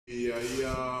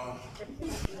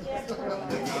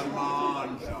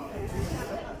ngamandla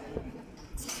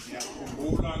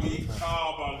ngiyakhumbula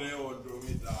ngikhaba leyo nto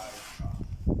ngidayisha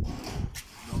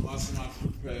noma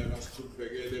singahlupheka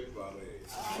sihluphekele ebhareni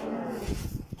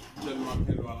tshela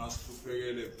umakhelwane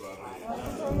asihluphekele ebhareni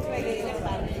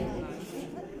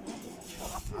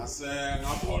ase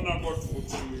ngabona kodwa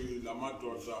ukuthi la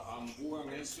madoda angibuka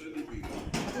ngeselibika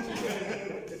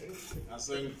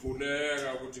ase ngikhuleka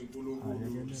ukuthi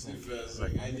uNkulunkulu siveze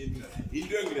ngenye indlela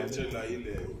into engilethela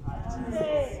yileyo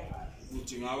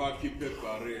ukuthi ngabakhiphe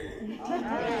ebhareni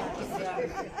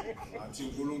athi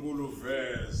uNkulunkulu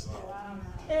veza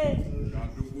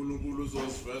kanti uNkulunkulu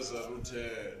uzosivezela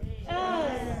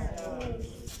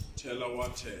uthela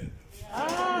wathela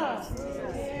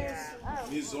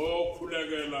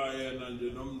ngizokhulekela yena nje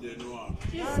nomndeni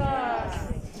wakhe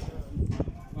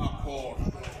ngakhohlwa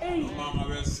noma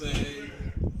ngabe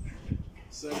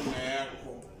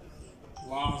sengekho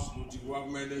wazi ukuthi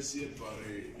kwakumele siye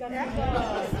ebhareni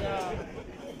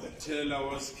thela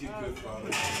wasikhiphe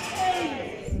ebhareni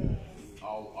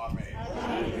awu amen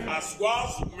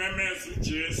asikwazi ukumemeza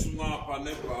uJesu ngapha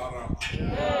nebhara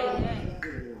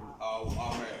awu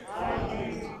amen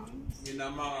mina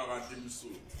manga kanti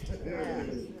imsuku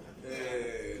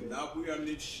nabuya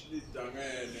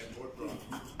nidangene kodwa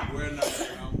wena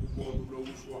ngangubona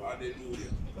lokusho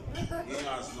haleluya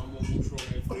ngingazi noma ukusho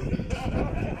ngefree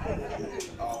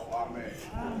awu amen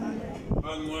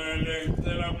angwele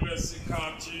ngicela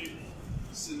kulesikhathi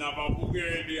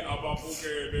sinababukeli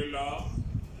ababukele la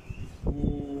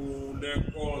kule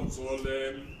nkonzo le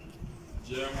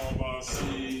njengoba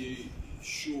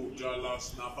sishuda la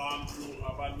sinabantu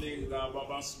abaningi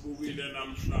abasibukile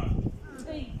namhlanje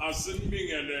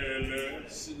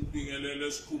asinibingelele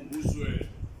sikhumbuzwe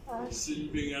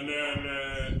sinibingelele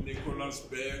Nicolas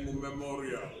Bhengu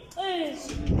Memorial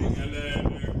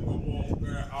sinibingelele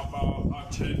bonke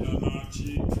aba-athenda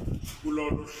nathi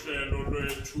kulolu hlelo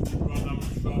lwethu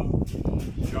lwanamhlanje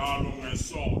njalo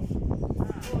ngesonto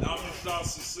namhla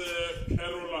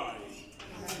sise-Caroline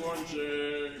konje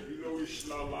ilokishi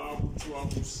lala kuthiwa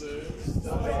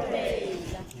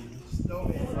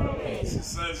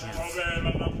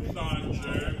sisezithobela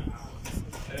namhlanje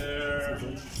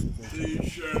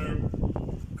ishe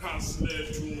khasi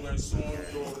lethu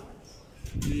ngesonto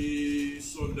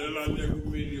lisondela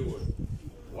le-1,000,000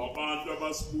 wabantu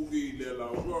abasibukile la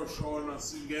ukuyoshona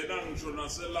singena ngisho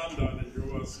naseLondon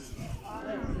njengoba sila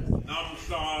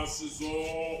namhla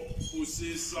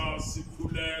sizobusisa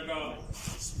sikhuleka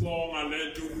sibonga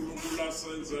lento uNkulunkulu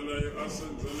asenzele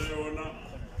yona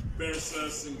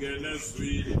bese singena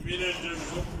ezwini mina nje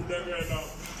ngizokhulekela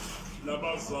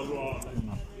labazalwane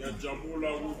ngiyajabula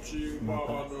ukuthi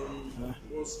ubaba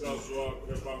nonkosikazi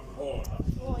wakhe bakhona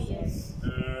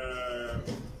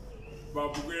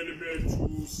babukeli bethu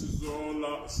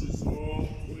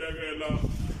sizokhulekela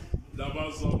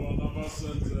labazalwane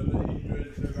abasenzele into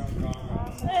enhle kangaka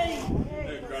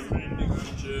egameni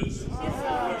likaJesu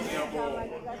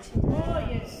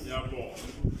ngiyabonga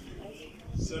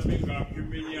semingaphi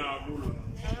iminyaka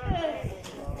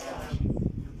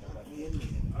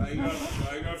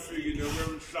ayikafiki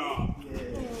nokwemhlaba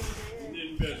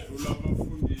nini bedlula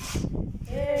abafundisi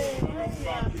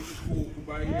abafaki imkhukhu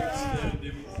bayiyasende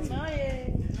imkhukhu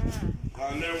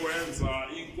ale wenza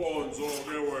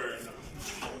inkonzo-ke wena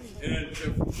enhle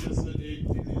futhi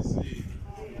eseneyidilizile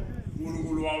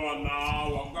uNkulunkulu waba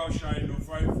nawe akukashayi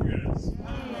no-5 years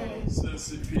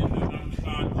sesiphinde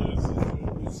namhlanje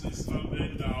sizobusisa le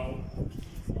ndawo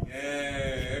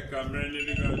egameni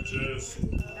likaJesu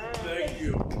thank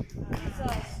you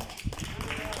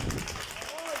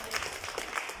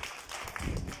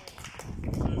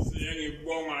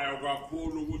ngibongayo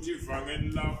kakhulu ukuthi ivangeli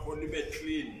lakho libe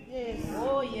clean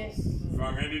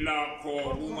ivangeli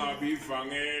lakho kungabi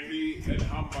ivangeli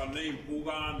elihamba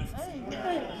ney'mpukane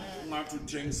ungathi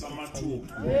uthengisa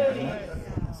amathupha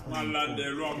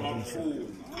ungalandelwa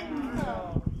amaphupha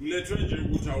kulethwe nje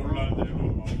ukuthi awulandelwa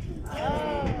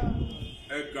amaphupha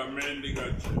egameni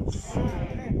likaJesu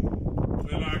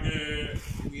cela-ke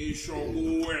ngisho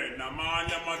kuwe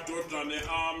namanye amadodane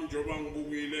ami njengoba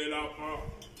ngibukile lapha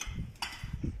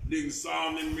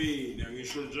lingisani mina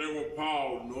ngisho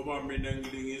njengoPaul noba mina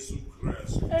ngilingisa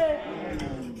uKristu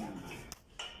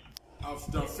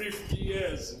after 50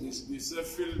 years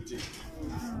ngisefildi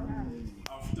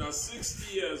after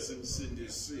 60 years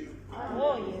ngisindisiwe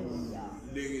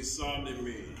lingisani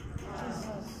mina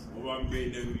ngoba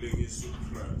mina ngilingisa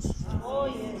uKristu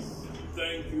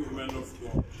thank you man of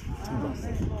God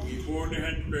ngibone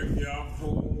handbag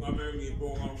yakho ngabe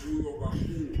ngibonga kuyo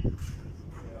kakhulu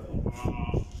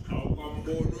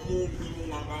awukamboni umuntu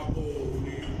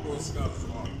ungakaboni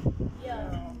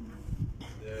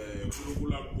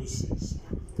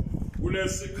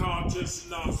Kulesikhathi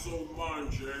esinaso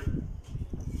manje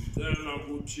ngicela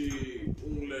ukuthi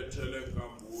ungilethele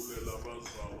eGambule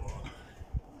labazalwane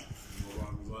ngoba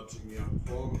ngizathi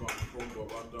ngiyakhomba abantu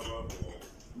ababona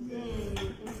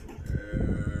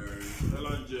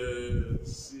ngicela nje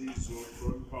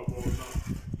sizohlonipha bona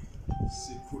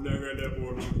sikhulekele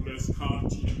bona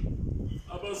kulesikhathi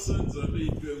abasenzele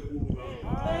into enkulu amen.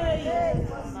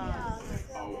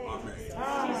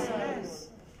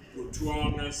 Kuthiwa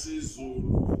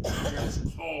ngesizulu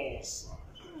ngesixhosa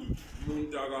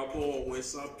umuntu akabongwe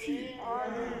esaphila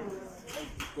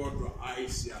kodwa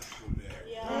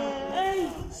ayisiyahluleka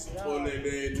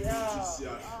sixoleleni ukuthi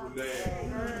siyahluleka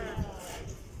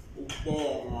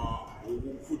ukubonga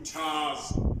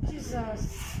ukukhuthaza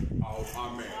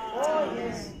amen.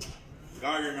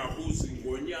 Ngake ngabuza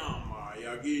ingonyama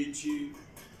yakithi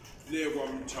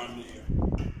lekwamthaniya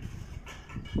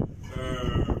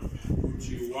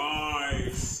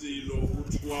why silo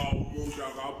kuthiwa umuntu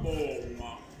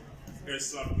akabonga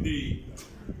esaphila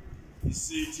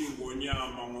isithi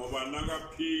ngonyama ngoba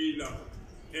nakaphila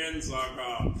enza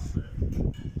kahle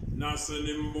nase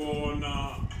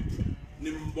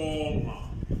nimbonga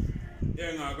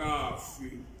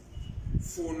engakafi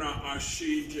funa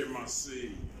ashintshe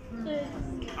masini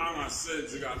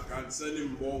angasenzi kahle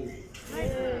senimbongi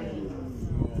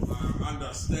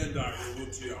understand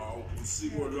ukuthi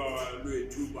usiko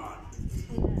lwethu bantu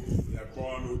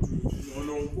yabona ukuthi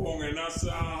noma ubonge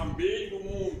nasahambile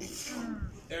umuntu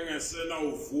engesena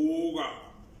uvuka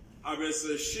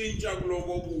abeseshintsha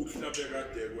kuloko kuhle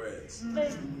bekade kwenza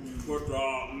kodwa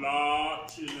la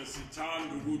thina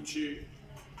sithanda ukuthi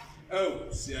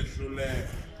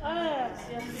siyahluleka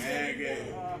ngeke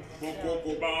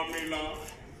gogo bami la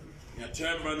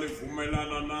ngiyathemba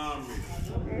nivumelana nami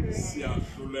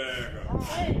siyahluleka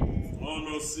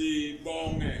ngono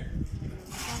sibonge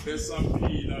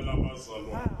besaphila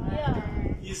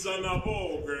labazalwane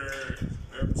isanabo-ke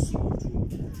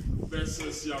ebusuku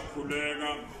bese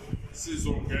siyakhuleka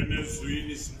sizongena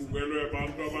ezwini sibukelwe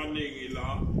abantu abaningi la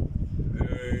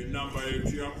inamba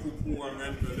yethu yakhuphuka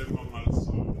ngendlela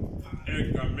emangalisayo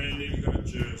egameni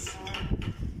likaJesu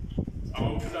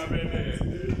awuhlabelele.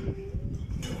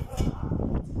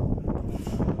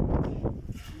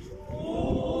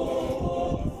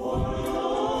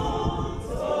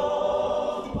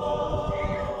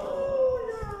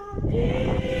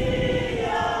 Yeah.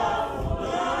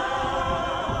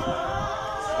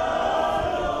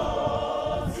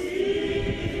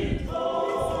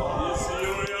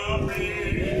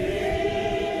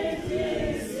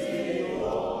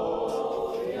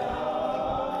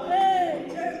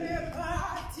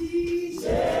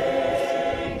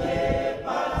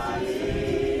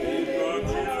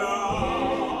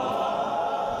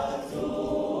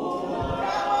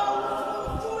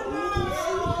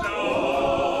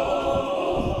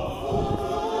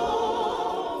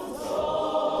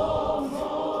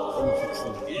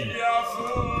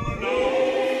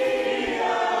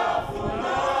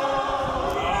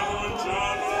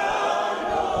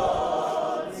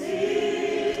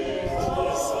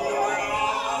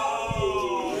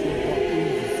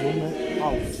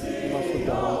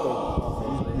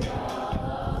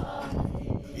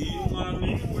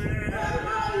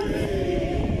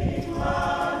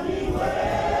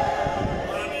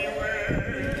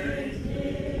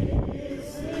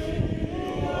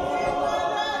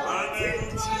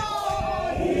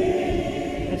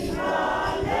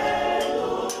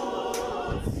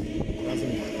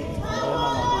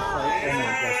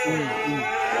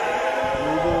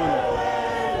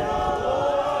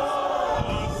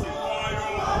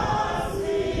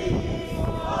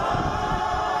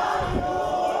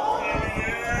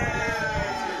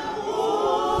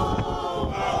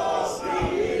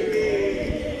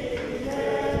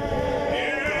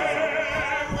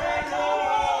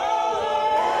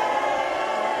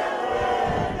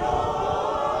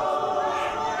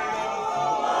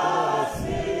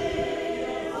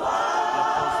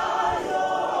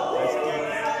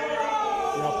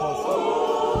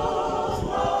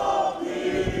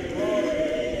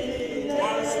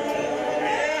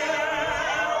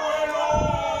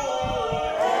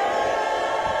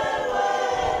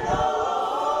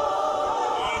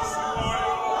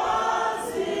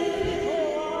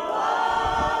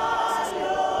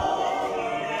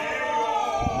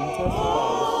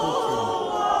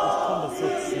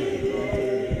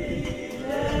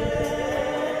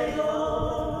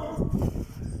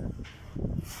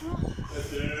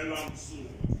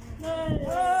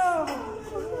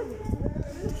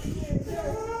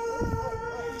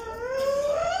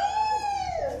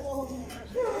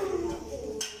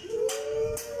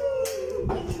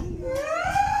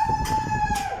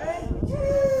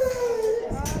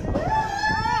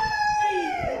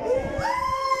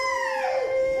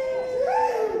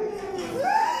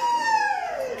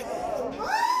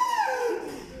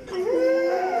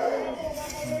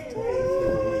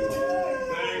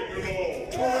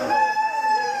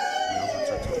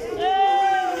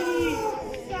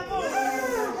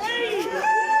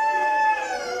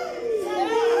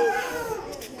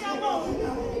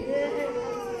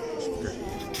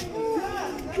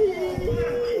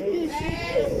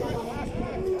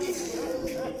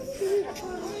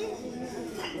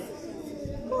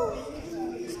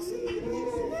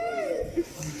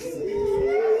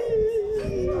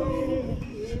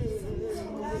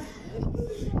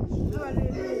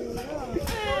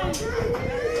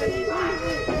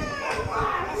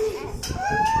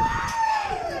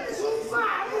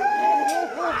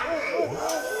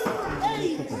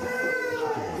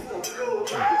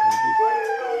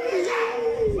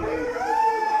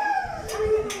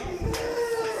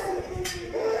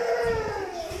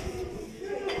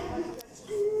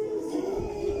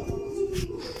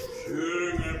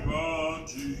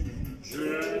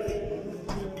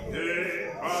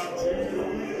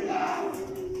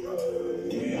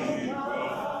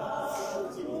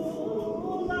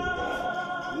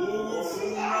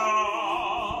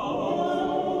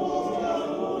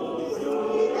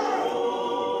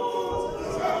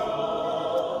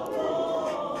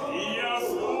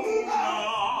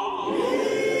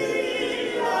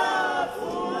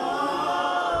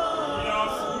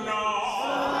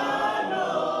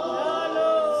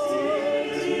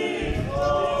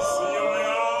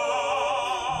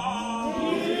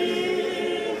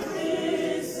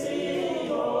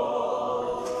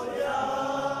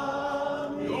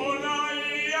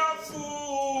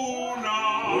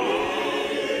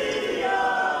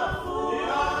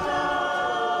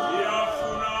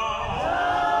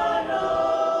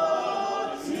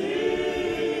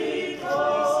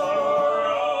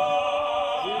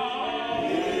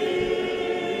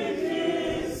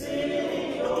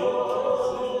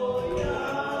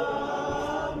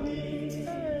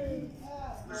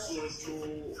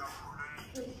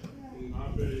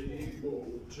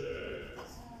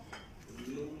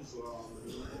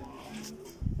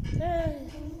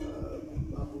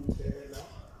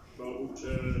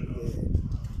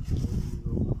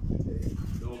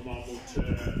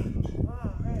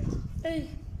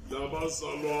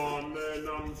 bazalwane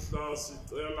namhla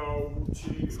sicela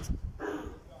ukuthi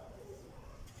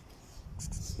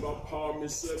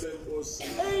sibaphakamisele Nkosi.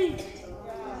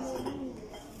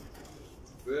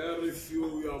 Very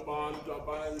few yabantu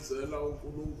abayenzela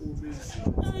uNkulunkulu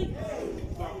izinto.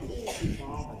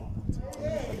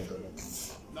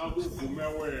 Nakuvume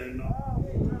wena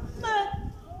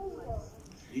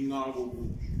ingako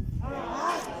kuhle.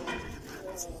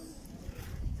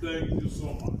 Thank you so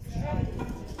much.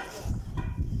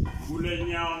 Kule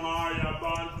nyanga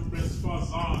yabantu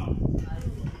besifazane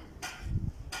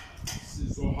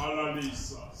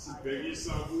sizohalalisa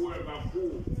sibhekisa kuwe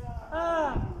kakhulu.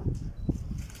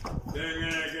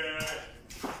 Ngeke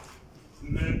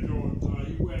nendoda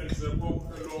ikwenze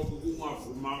konke lokhu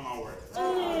kungavumanga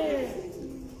wena.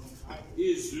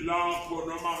 Izwi lakho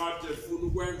noma kade funa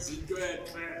ukwenza into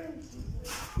enhle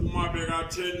uma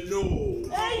bekathe no,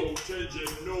 uthe nje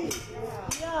no.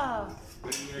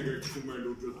 Ngeke kuphumele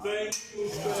utho. Thank you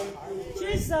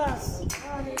Jesus.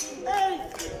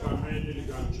 Egameni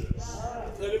likaJesu.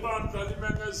 Elibandla lime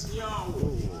ngezinyawo.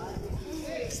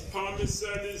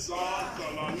 Siphakamisele izandla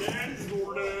lalendlu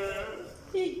le.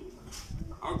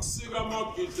 Akusika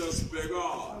amagidi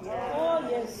asibhekana.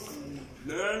 Yes.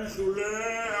 Lendlu le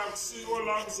akusiko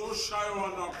la kuzoshaywa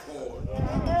nakhona.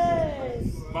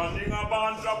 Baningi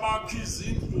abantu abakha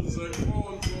izindlu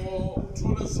zenkonzo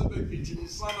uthole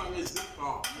sebegijimisana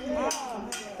ngezigaba.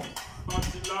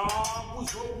 Bathi la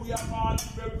kuzobuya abantu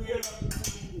bebuyela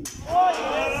kuNkulunkulu.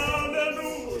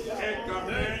 Hallelujah.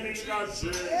 Egameni likaJesu.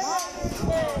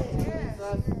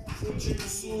 Uthi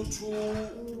Msuthu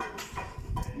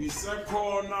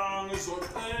ngisekhona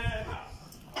ngizocela.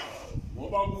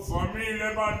 Ngoba kuvamile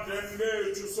ebandleni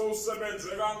lethu sowusebenze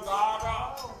kangaka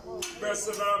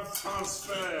bese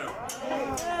bayakutransfer.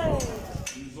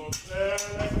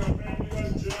 Ngizocela egameni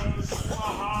likaJesu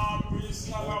ahambe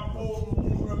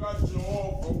isakabonga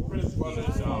kaJehova uPrezident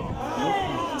lejawu.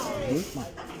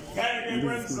 Ngeke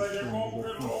kwenzeke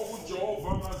konke lokhu uJehova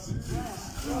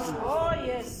angasiphisi. Oh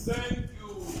yes. Thank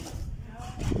you.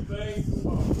 Thank you,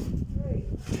 Lord.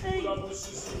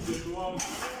 Ulabusisa umndeni wami.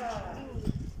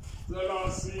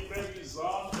 Cela sibeke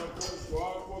izandla phezu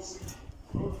kwakho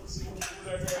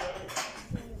sikhulekele.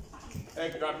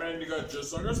 Egameni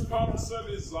likaJesu ake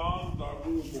siphakamisele izandla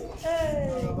kubo.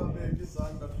 Ababeke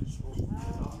izandla Bishop.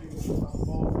 Nami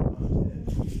ngiyabonga.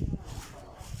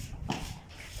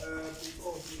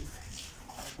 Because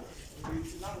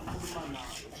ngithi nangikhuluma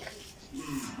naye.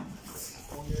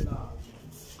 Ongela.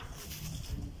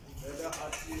 Vele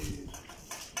athi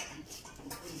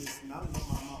ufundisi nami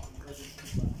nomama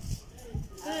uqedile.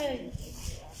 Hey.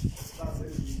 Stase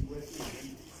ngiwethe.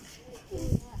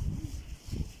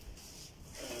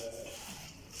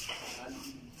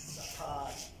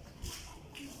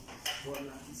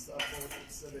 Bona isapoti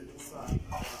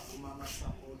sebenzisana umama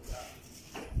sapota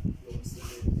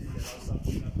yomsebenzi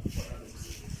lasapota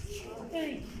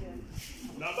hey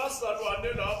nabasalwane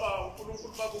laba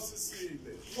uNkulunkulu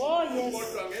bakusisile oh yes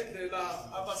kodwa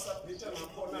ngendlela abasabhitha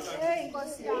ngakhona la hey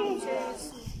Nkosi yami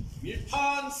Jesu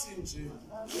ngiphansi nje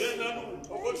yena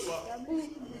kodwa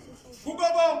kuba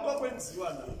bonke kwenziwa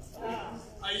la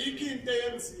ayikho into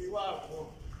eyenziwa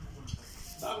kho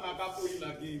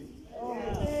bangakaphoyila kimi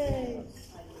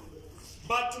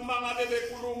bathu mangabe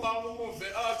bekhuluma umuve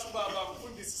athi baba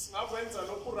mfundisi singakwenza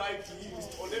lokhu right yini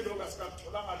ole lokho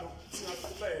asikatholanga lokho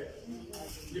singaqhubeka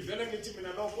ngivele ngithi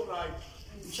mina lokhu right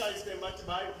mshayise bathi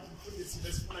bayi mfundisi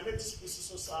besifuna lethi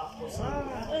sibusiso sakho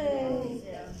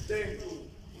thank you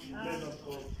man of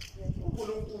God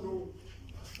uNkulunkulu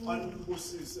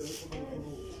anibusise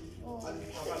uNkulunkulu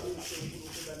aliphakamise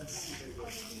uNkulunkulu anisile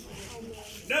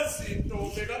nezinto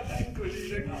bekade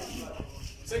iqhelile ngapha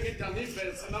sengithi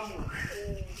angiveze namuhla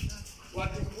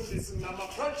wathi mfundisi nama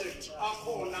project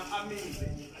akhona amile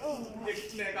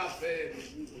ekufuneka vele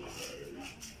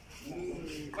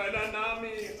qala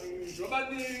nami njoba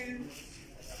ni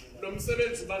lo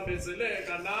msebenzi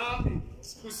ubambezeleka nami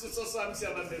sibusiso sami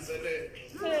siyabambezeleka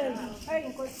hayi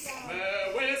Nkosi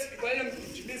yami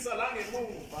wayengijimisa la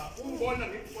ngemuva umbona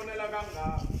ngikufonela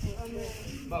kangaka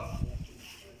baba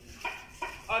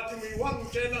athi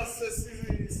ngiwangitshela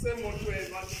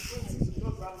sesemotweni wathi futhi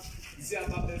izinto zami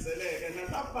ziyabambezeleka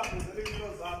nakabambezeleka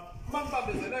izinto zami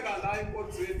mangibambezeleka la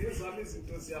enkonzweni izami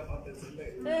izinto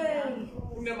ziyabambezeleka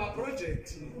kunema project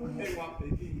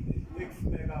engiwabhekile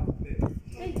ekufuneka kuphela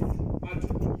athi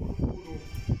uNkulunkulu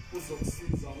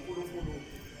uzokusiza uNkulunkulu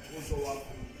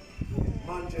uzowakha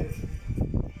manje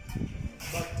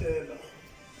bathela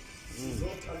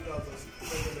sizothandaza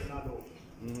siqhubekele nalo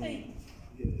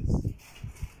yes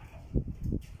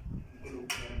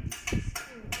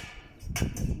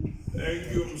Thank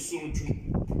you, Msuthu.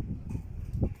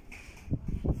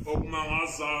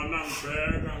 Okungangazana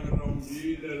ngibheka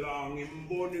nginomdile la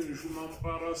ngimboni ngisho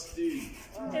uMamparastile.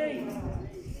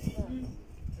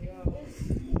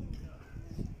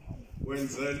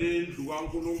 Wenzele indlu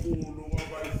kaNkulunkulu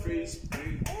kwaba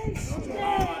iFacebook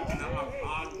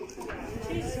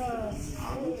nangaphansi.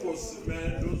 Akukho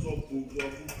simende uzobhukwa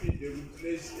kuphinde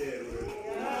kuplaystele.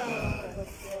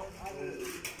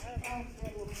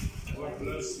 God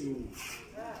bless you.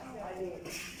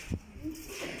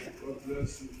 God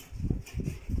bless you.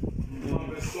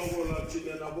 Ngabe sokola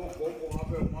thina nabo gogo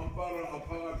ngabe uMampara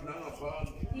ngaphakathi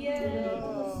nangaphakathi.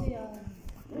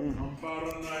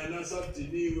 Mampara naye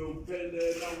nasadiniwe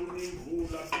uphelela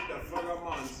kunimvula futhi afaka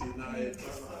amanzi naye.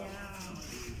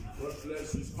 God bless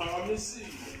you.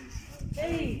 Siphakamisile.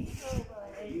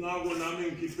 Ngako nami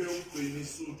ngikhiphe ugcina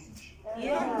isuthu nje.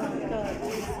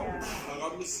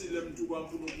 Phakamisile mntu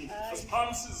kaNkulunkulu.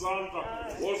 Asiphakamisa izandla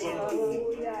woza mkhulu.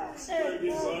 Sibeke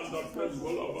izandla phezu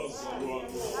kwalabazalwane.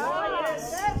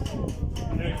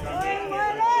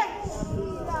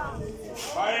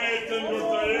 Bayethe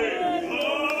ndoda yethu.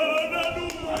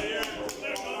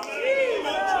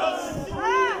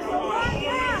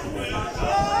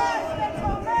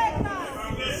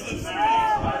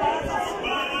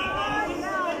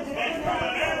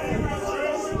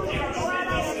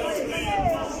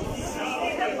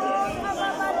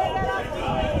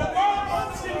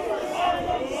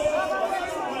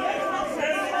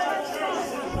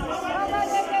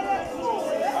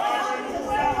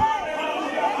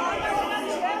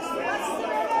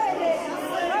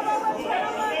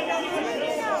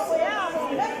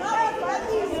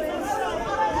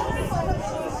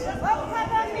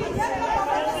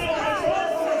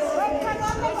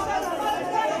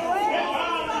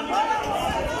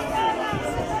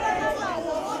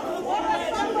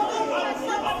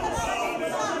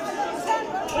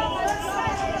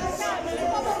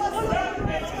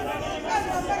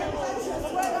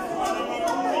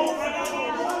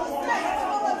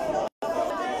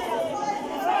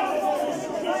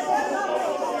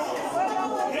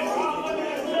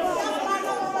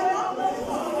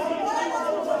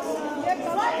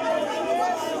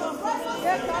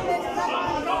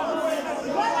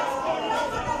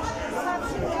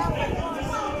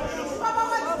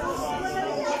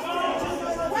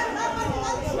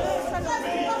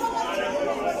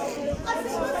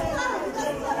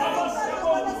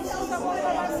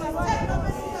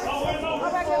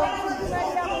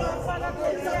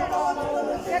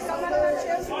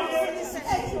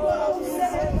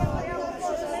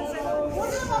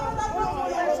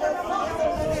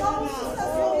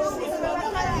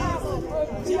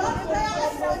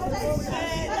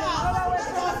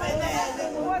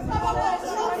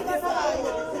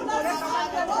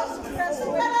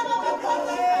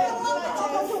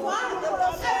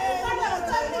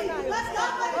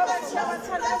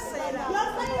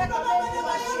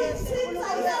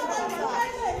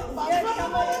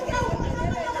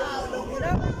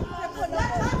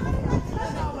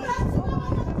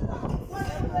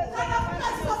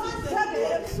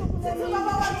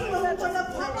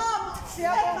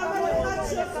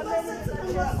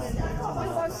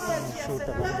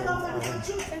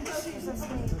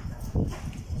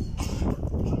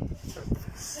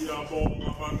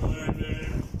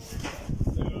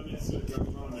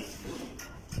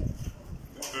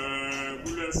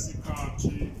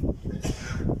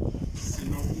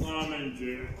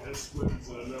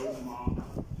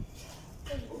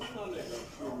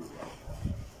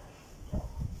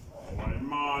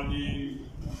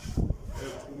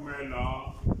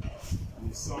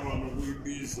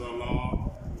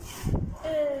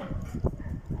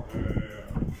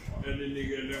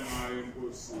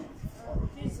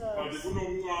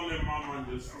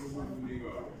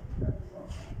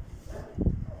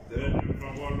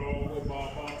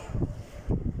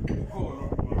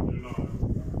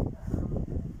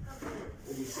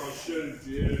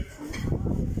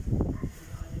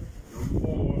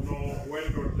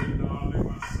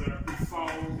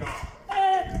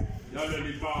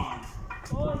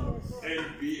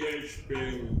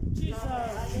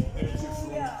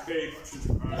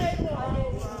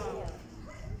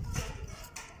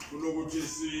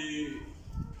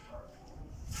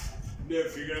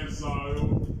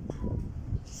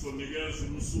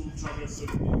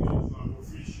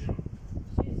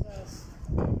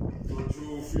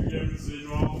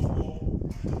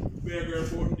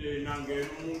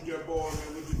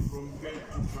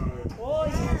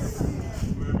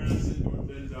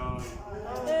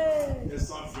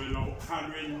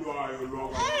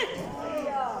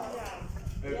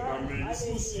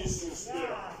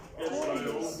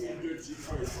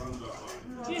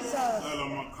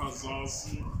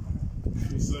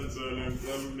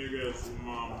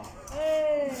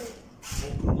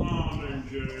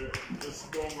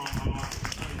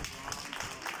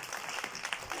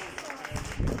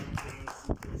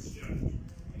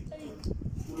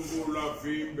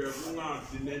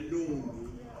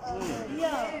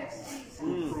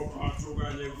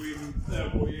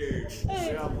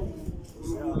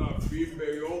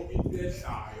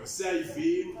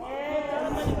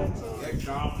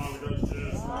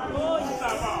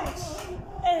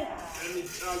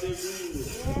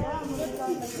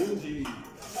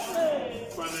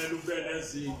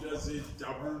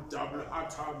 double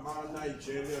atama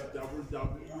Nigeria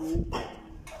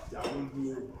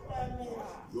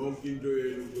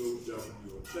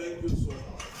thank you so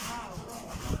much.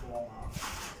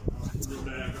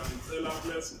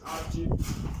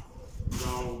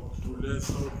 Now to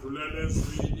let us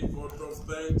read the vote of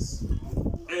thanks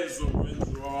as when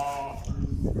you are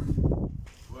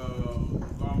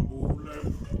Bambule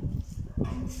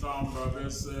Amshamba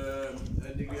bese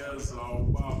endigeza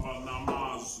ubaba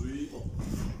namazwi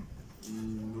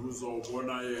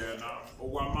uzobona yena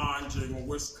okwamanje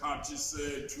ngokwesikhathi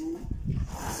sethu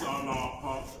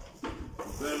salapha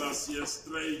vela siye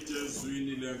straight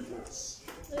ezwini lenkosi.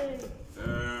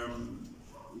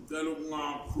 Ngicela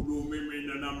ukungakhulumi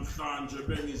mina namhlanje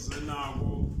bengize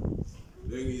nako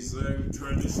bengize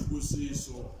ngithwele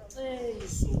isibusiso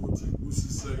sokuthi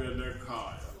kusisekele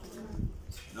ekhaya.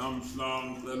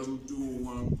 Namhlanje ngicela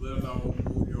umntunga ngicela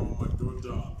omunye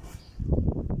wamadodana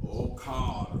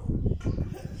okhalo.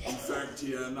 In fact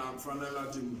yena kufanele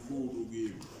athi mkhulu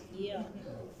kimi.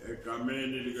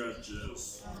 Egameni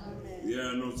likaJesu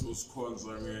yena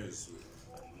uzosikhonza ngezwi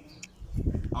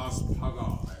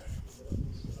asiphakame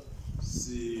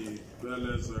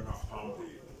sibeleze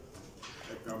ngaphambili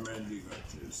egameni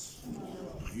likaJesu.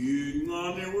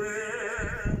 Yingane we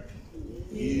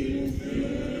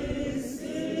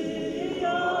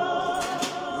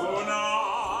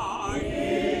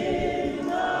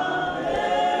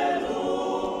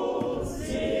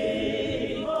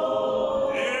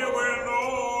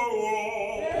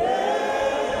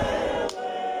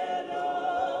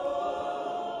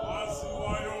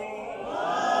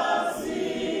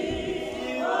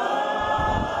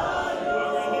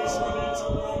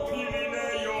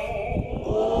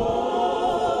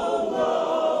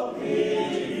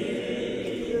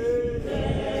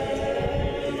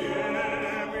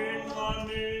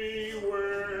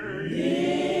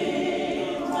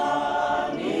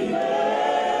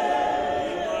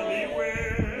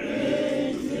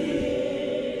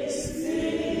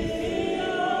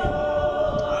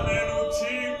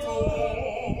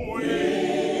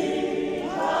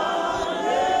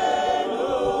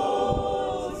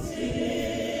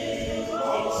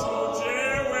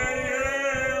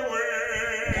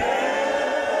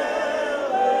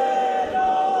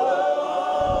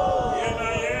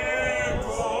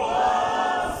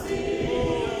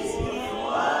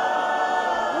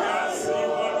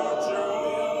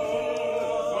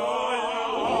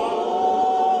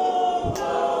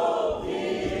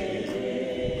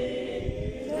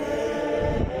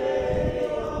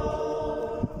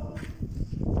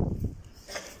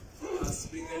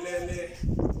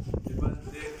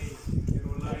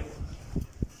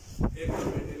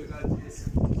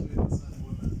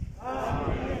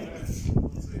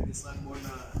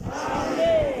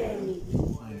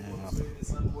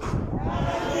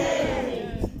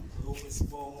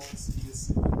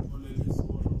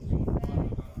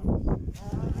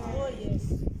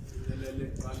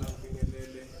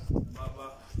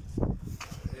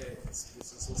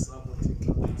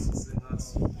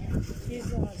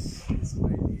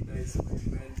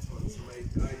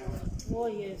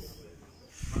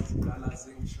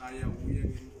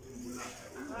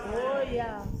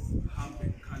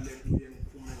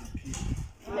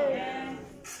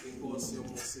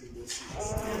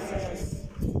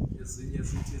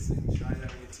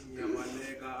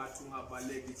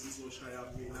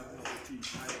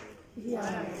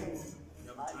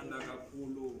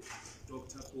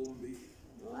Dr. Gumbi,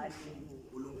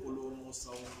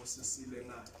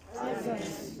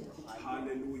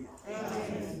 hallelujah,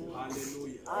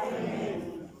 hallelujah,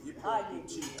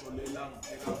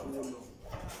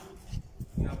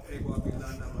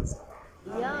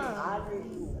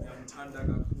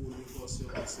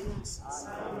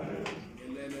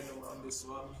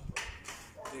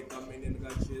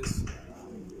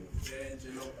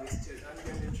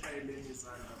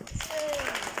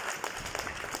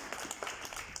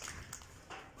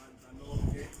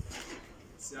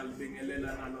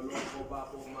 siyalibingelela nalo lonke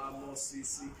obaba omama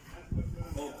osisi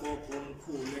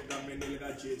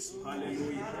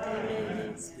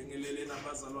Hallelujah. Sibingelele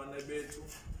nabazalwane bethu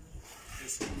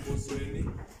esikumbuzweni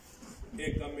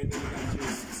egameni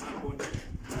likaJesu sabona.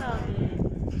 Amen.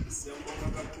 Siyabonga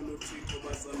kakhulu Thixo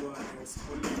bazalwane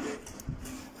usiholile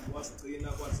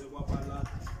wasigcina kwaze kwabala.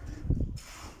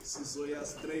 Sizoya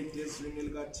straight ezwini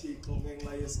likaThixo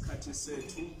ngenxa yesikhathi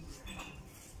sethu.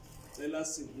 Cela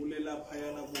sivule lapha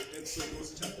yana ku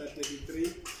Exodus chapter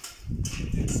 33.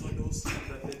 Exodus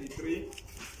chapter 33.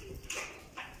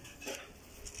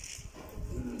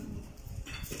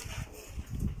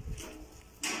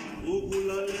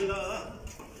 Ukulalela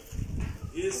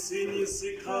esinye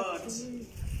isikhathi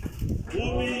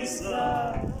ubisa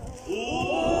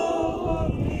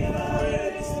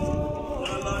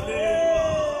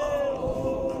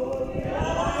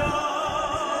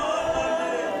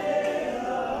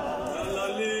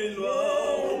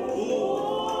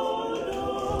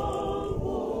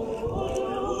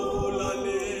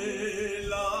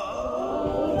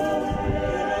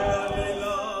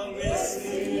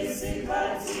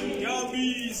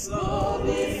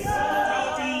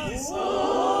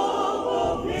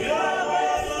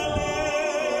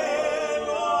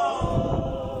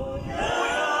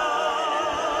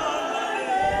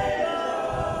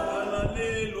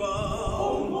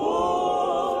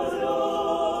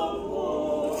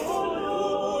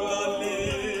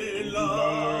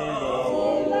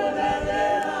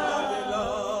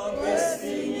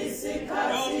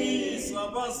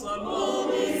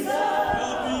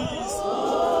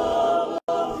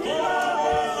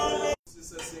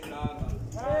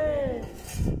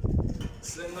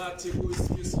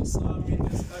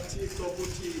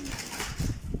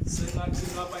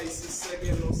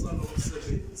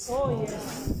Oh yes.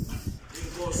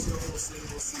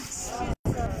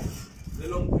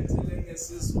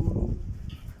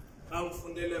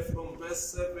 From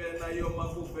verse 7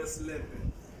 ayoma ku verse 11.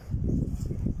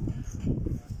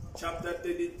 Chapter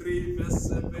 33 verse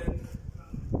 7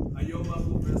 ayoma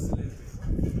ku verse 11.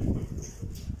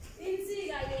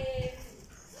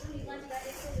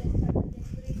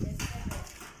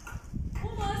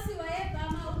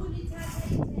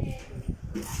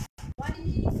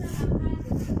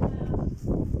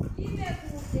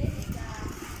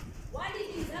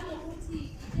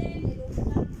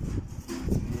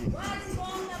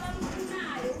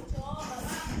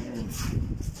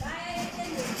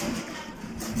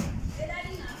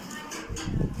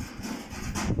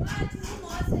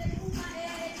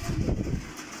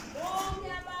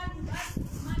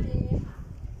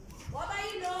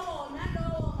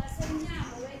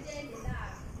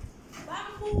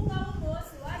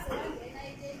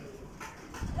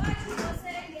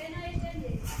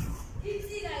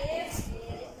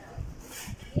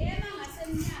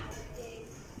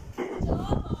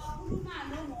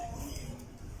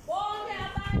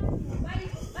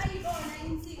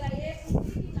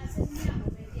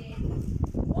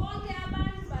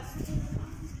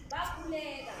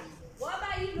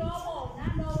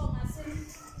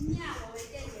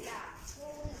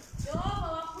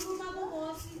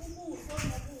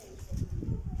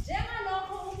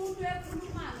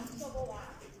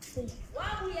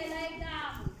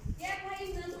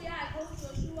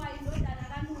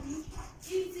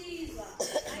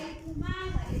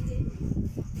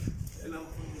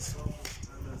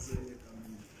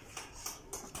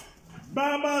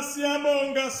 Baba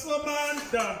siyabonga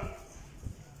Somanda.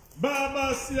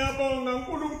 Baba siyabonga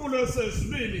uNkulunkulu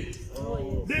osezulwini.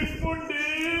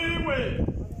 Difundiwe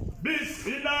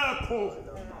bisilapho.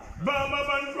 Baba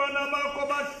bantwana bakho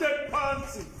bahleli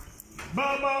phansi.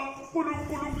 Baba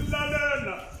uNkulunkulu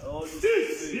kulalela.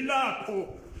 Disilapho.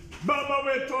 Baba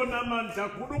wethu onamandla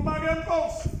khuluma ke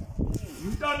Nkosi.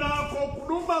 Mntanakho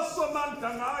khuluma Somanda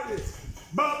ngaye.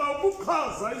 Baba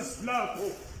ukuchaza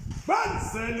isilapho.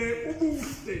 Banzele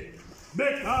ubuhle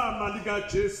begama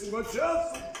likaJesu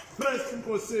ngoJesu Kristu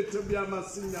Nkosi yethu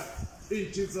biyamasinya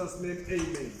in Jesus name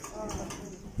amen.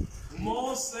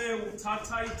 Mose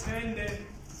uthatha ithende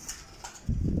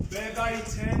beka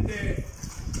ithende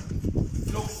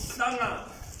lokuhlangana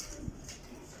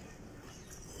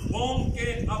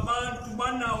bonke abantu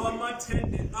banawo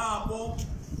amathende abo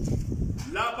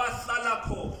labahlala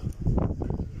khona.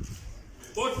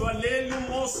 Kodwa leli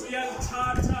uMose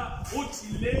uyalithatha uthi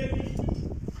leli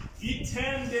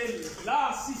ithende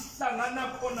la sihlangana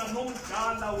khona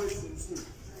nomdala wezinsuku.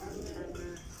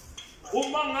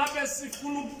 Uma ngabe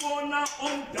sifuna ukubona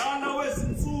omdala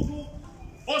wezinsuku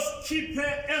osikhiphe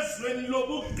ezweni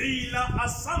lobugqila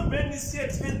asambeni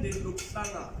siyethendeni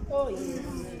lokuhlangana. Oh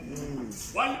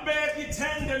yes. Walibeka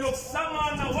ithende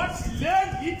lokuhlangana wathi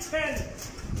leli ithende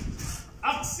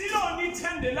akusilona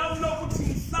ithende lami lokuthi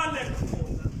ngihlale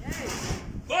khona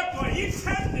kodwa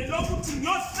ithende lokuthi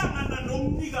ngiyohlangana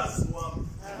nomnikazi wami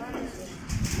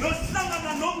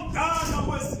ngiyohlangana nomdala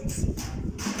wezinsuku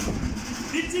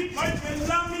lithi iBhayibheli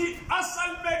lami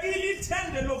asalibekile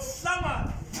ithende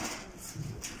lokuhlangana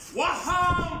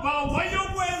wahamba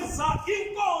wayokwenza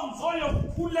inkonzo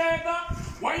yokukhuleka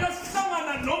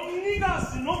wayohlangana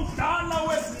nomnikazi nomdala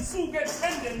wezinsuku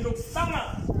ethendeni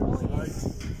lokuhlangana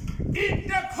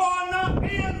into khona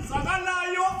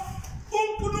eyenzakalayo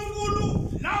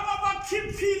uNkulunkulu laba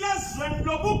bakhiphile ezweni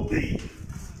lobubhili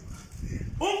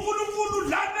uNkulunkulu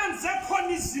lanenze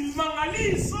khona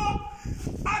izimangaliso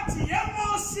athi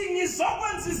yemosi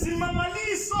ngizokwenza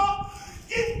izimangaliso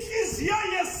inhliziyo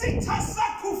yesitha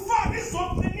sakho ufake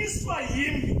izoqiniswa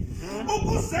yimi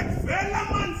ukuze kuvela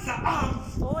amandla ami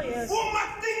uma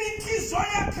kuqina inhliziyo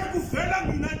yakhe kuvela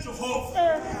mina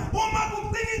Jehova uma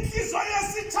kuqina inhliziyo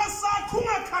yesitha sakho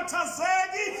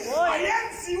ungakhathazeki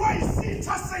ayenziwa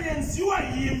isitha seyenziwa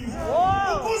yimi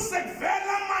ukuze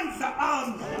kuvela amandla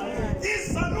ami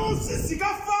izanusi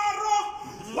zikaFaro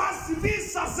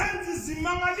wasibisa zenza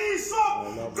izimangaliso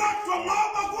kodwa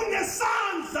ngoba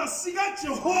kunesandla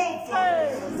sikaJehova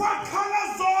wakhala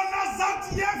zona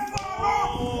zathi yeFaro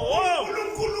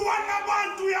uNkulunkulu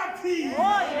walabantu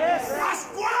uyaphila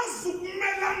asikwazi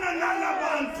ukumelana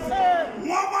nalabantu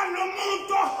ngoba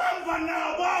nomuntu ohamba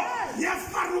nabo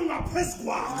yeFaro ngaphezulu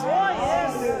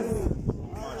kwakhe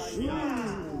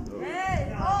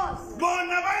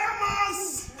bona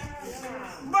bayamazi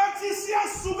bathi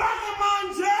siyasukana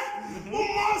manje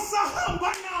uMosa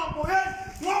hamba nabo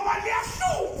ngoba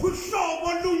liyahlupha uhlobo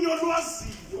lunyo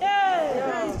lwaziyo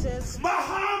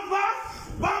bahamba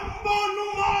bambona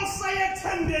uMosa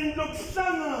ethendeni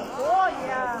lokuhlangana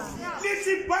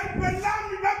lithi iBhayibheli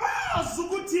lami babazi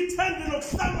ukuthi ithende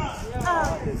lokuhlangana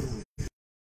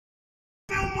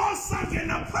uMosa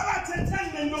ngena phakathi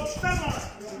ethendeni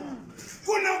lokuhlangana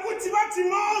kunokuthi bathi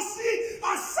Mosi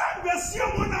asambe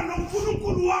siyobona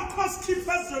noNkulunkulu wakho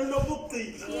sikhiphe ezweni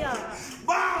lobugcina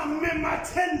bame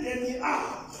mathendeni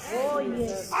abo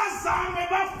azame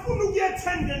bafuna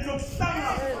ukuyethendeni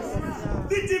lokuhlangana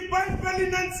lithi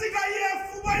iBhayibheli nansika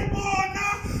yefu bayibona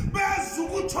beza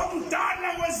ukuthi omdala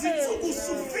wezinsuku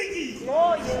usufikile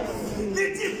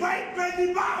lithi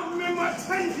iBhayibheli bame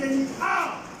mathendeni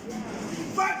abo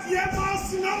bathi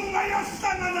yemosi noma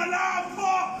yahlangana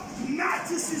lapho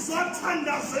nathi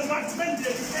sizothandaza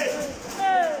emathendeni ethu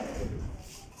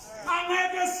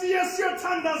angeke siye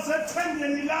siyothandaza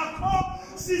ethendeni lakho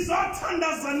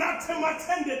sizothandaza nathi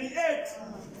emathendeni ethu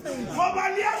ngoba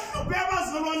liyahlupha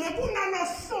abazalwane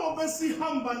kunanohlobo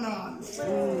esihamba nalo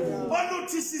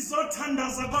oluthi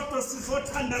sizothandaza kodwa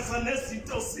sizothandaza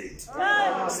nezinto zethu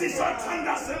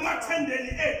sizothandaza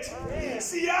emathendeni ethu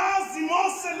siyazi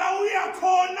Mose la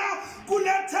uyakhona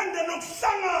kulethende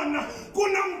lokuhlangana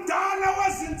kunomdala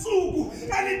wezinsuku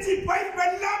elithi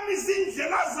iBhayibheli lami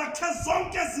izindlela zakhe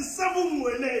zonke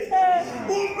zisebungcweleni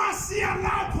uma siya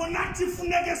lapho nathi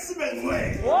funeke sibe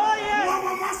ngcwele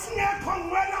ngoba masingekho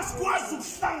ngcwele asikwazi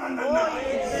ukuhlangana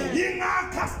naye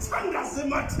yingakho sithandaze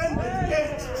emathendeni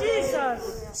ethu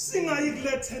singayi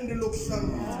kulethende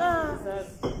lokuhlangana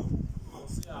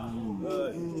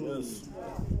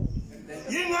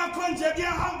yingakho nje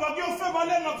kuyahamba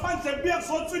kuyofebale ngaphandle kubuye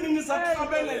kuzothini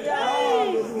ngizakuhlabelela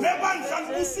nebandla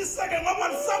libusiseke ngoba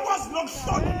lisakwazi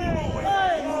nokuhlola imimoya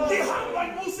lihamba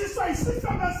libusiswa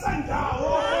isifebe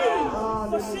sendawo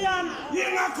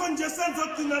yingakho nje senza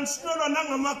gcina nishinelwa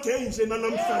nangamageyi nje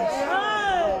namhlanje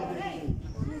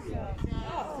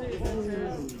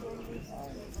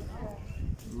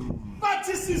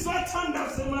bathi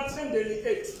sizothandaza emathendeni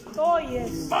ethu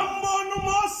bambona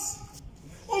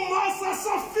uMosa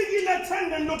sofikile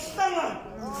ethendeni lokuhlangana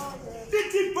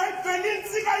lithi iBhayibheli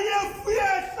insika yefu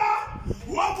yehla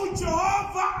ngoba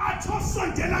uJehova athi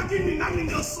osondela kimi nami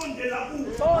ngiyosondela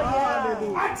kuwe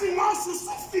athi Mosa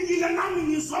usufikile nami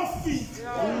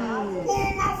ngizofika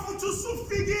uma futhi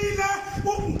usufikile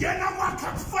ukungena kwakhe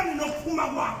akufani nokuphuma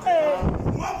kwakho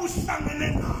ngoba uhlangene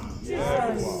nami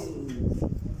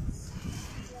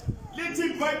lithi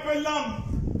iBhayibheli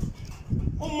lami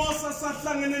uMosa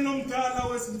sahlangene nomdala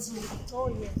wezinsuku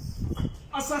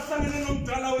asahlangene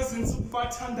nomdala wezinsuku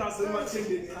bathandaza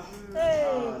emathendeni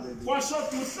abo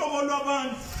kwashoda uhlobo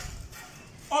lwabantu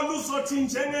oluzothi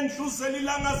njengendluzela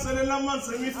ilangazelela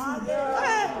amanzi emifula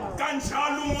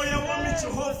kanjalo umoya wami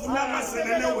Jehova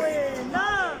ulangazelele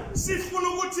wena sifuna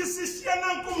ukuthi sishiyana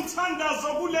kumthandazo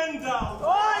kule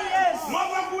ndawo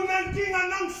ngoba kunenkinga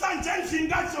namhlanje endlini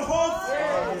kaJehova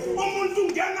umuntu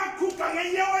ungena khuga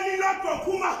ngenyawo elilodwa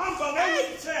kuma hamba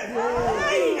ngeyithele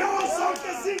inyawo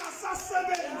zonke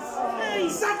zingasasebenzi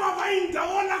Sakwa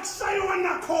indawo la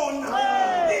kusayona khona.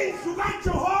 Indlu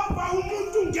kaJehova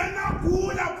umuntu ungena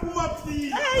kula phuma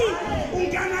phila.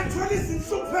 Ungena thola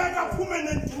izinhlupheka phume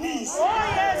nendiniso.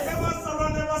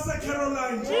 Ebazalwane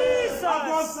baseCaroline.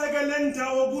 Akosekele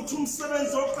ndawo ukuthi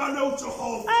umsebenzi oqala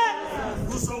uJehova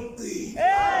uzowugcina.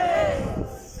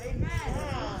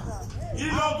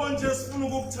 Yiloko nje sifuna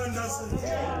ukukuthandazela.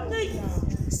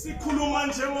 Sikhuluma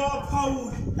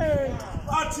njengoPaul.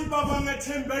 Athi baba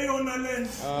ngethembe yona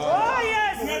lento.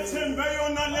 Ngethembe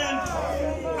yona lento.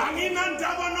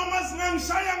 Anginandaba noma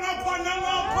singangishaya ngapha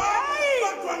nangapha.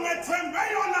 Kodwa ngethembe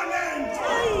yona lento.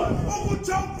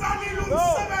 Ukuthi uqalile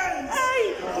umsebenzi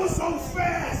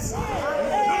uzowufeza.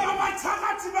 Noma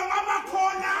bathakathi bangaba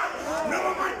khona,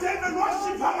 noma madebe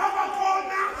worship bangaba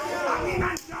khona.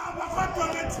 Anginandaba kodwa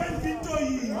ngethembe into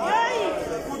yini.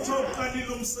 Ukuthi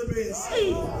uqalile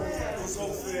umsebenzi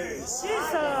uzowufeza.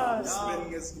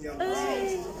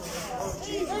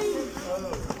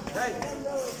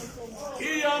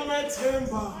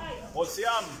 Iyamethemba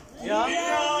Osiyami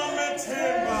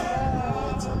iyamethemba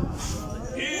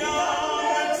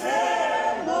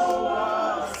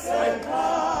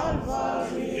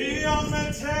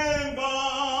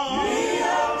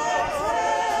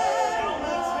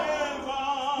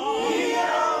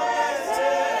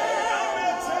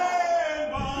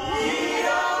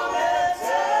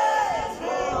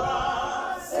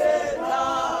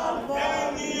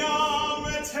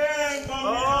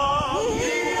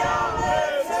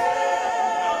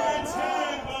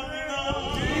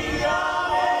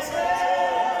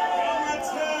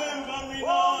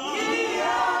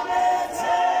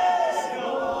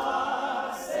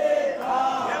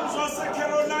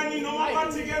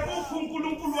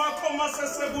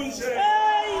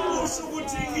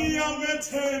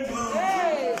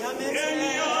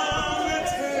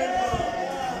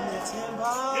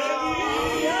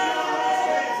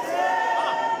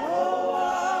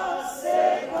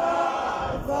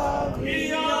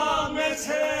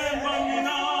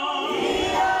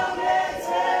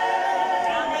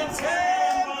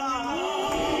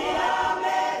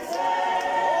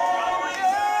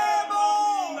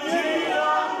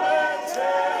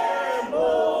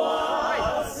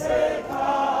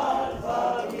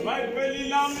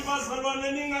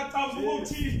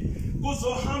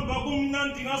kuzohamba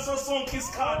kumnandi ngaso sonke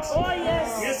isikhathi.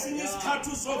 Ngesinye isikhathi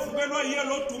uzovukelwa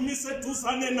yelo dumise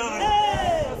eduzane naye.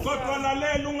 Kodwa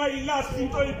lalela ungayilahli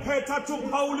into iphetha athi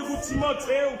uPaul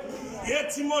kuTimotheo. Ye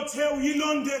Timotheo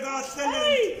yilonde kahle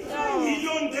lento.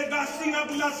 Yilonde kahle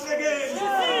ingakulahlekeli.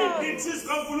 Ithi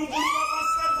sikaNkulunkulu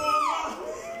baseRoma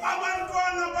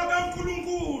abantwana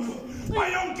bakaNkulunkulu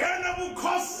bayongena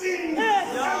bukhosini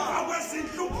emva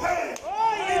kwezinhlupheko.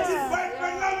 Ithi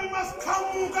Bible lami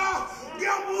masiqhamuka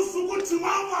ngiyabuza ukuthi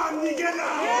ngabanikelela.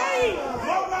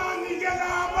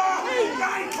 Ngabanikelela.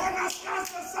 Ngayikhona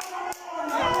sikase sabona.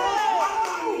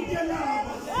 Ngabanikelela.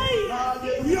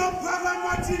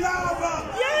 Uyaphakamathi laba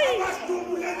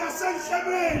abadubule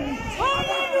nasemhlabeni.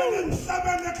 Abadubule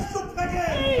emhlabeni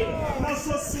ekuhluphekeni.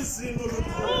 Naso sizini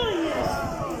olukhona.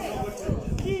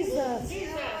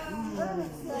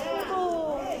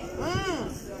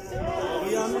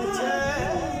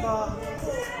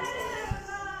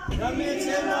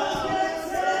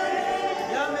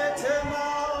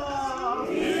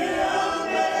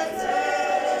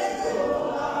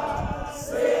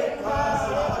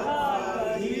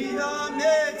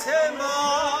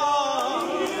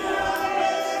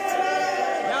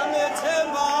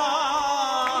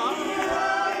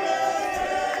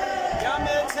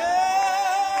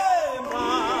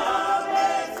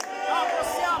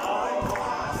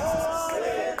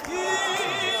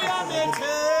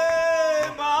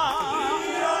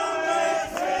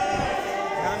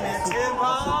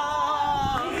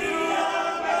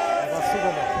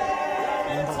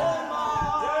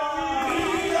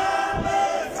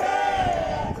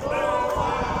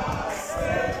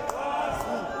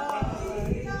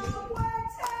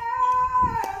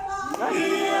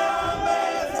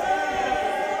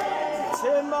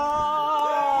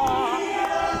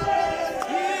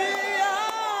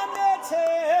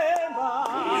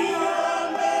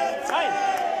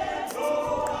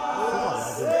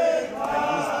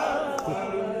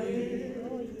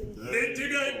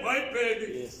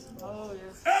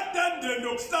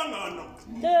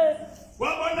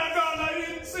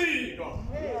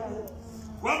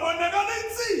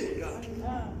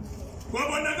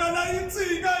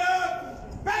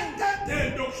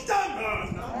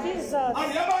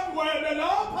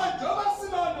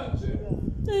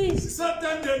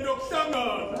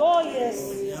 Oh yes.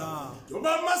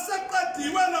 Ngoba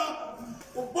masaqadiwe la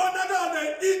ubonakala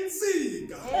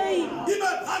insika ibe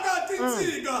phakathi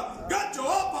insika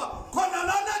kaJehova khona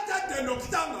lana tade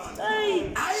nokuhlangana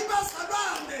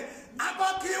ayibazalwane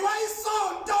abakhiwa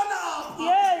isonto lapho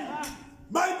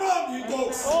bayibonga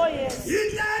inkosi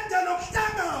itade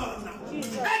nokuhlangana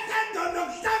etade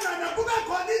nokuhlangana kube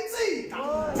khona insika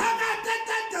phakathi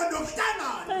etade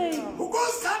nokuhlangana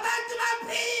ukuze abantu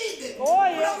baphile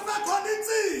kube khona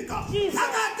insika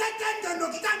phakathi etade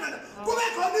nokuhlangana kube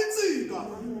khona insika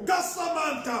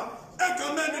kaSamantha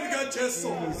egameni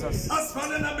likaJesu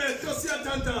asifane namehlo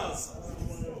siyathandaza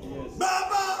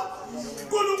Baba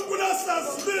uNkulunkulu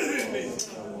asasibini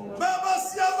Baba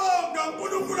siyabonga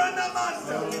uNkulunkulu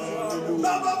anamandla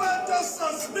Baba wethu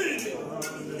asasibini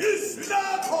izwi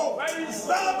lakho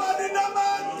Baba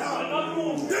linamandla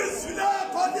izwi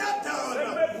lakho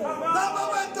liyathanda Baba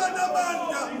wethu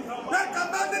anamandla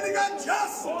egameni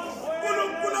likaJesu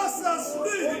uNkulunkulu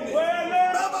asasibini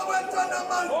Baba wethu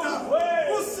anamandla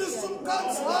usisa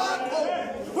umkhanzi wakho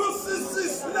usisa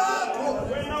izwi lakho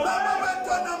Baba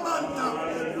wethu anamandla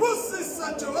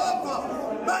usisa Jehova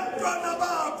bantwana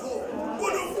bakho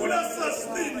uNkulunkulu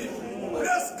asasibini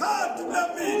lesikhathi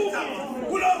lemida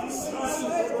kulomzuzu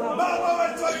Baba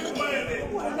wethu ayibele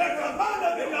egamana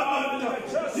linamandla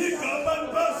igama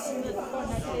libazulu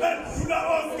edlula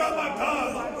onke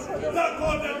amagama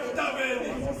lakhona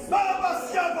emhlabeni Baba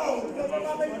siyabonga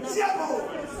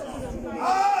siyabonga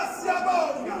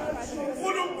siyabonga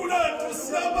uNkulunkulu wethu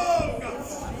siyabonga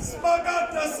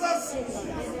simakade sasuka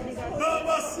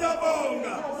Baba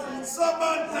siyabonga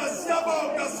Samantha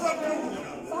siyabonga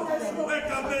swakhula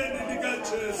egameni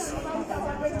likaJesu.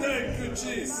 Thank you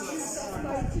Jesus.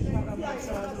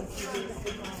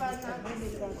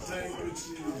 Thank you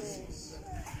Jesus.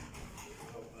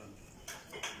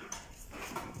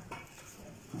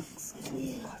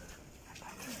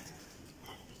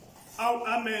 Oh,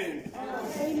 amen.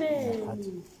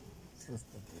 Amen.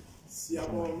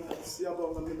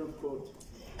 Siyabonga mina God.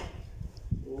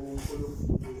 Oh,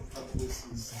 uNkulunkulu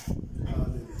akusisa.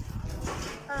 Hallelujah.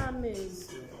 Amen.